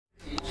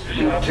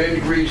move 10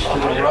 degrees to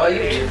the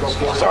right.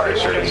 Sorry,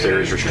 sir, this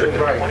area is restricted.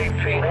 20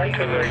 feet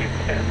to the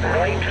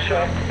right,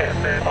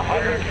 and then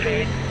 100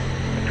 feet.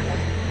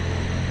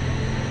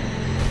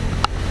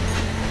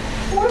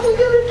 What are we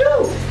gonna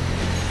do?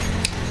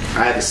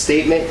 I have a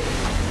statement,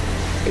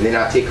 and then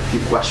I'll take a few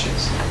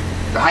questions.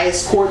 The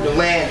highest court in the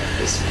land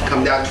has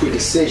come down to a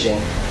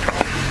decision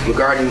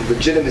regarding the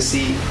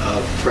legitimacy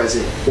of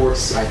President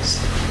Forsyth's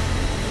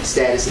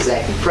status as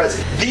acting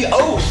president. The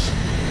oath!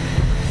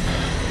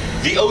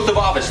 The oath of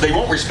office. They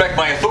won't respect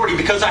my authority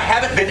because I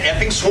haven't been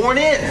effing sworn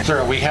in.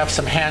 Sir, we have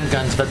some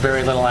handguns, but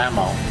very little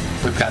ammo.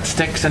 We've got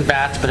sticks and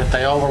bats, but if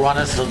they overrun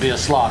us, it'll be a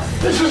slaughter.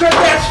 This is a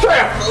death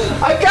trap!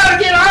 I gotta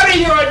get out of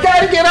here! I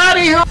gotta get out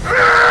of here!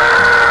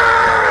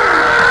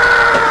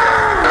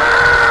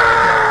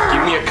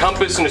 Give me a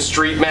compass and a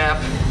street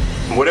map,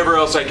 and whatever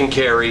else I can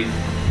carry.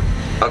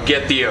 I'll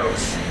get the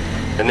oath.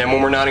 And then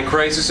when we're not in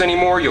crisis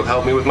anymore, you'll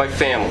help me with my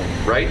family,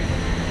 right?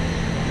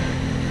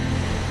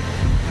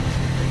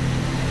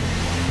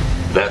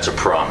 That's a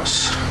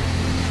promise.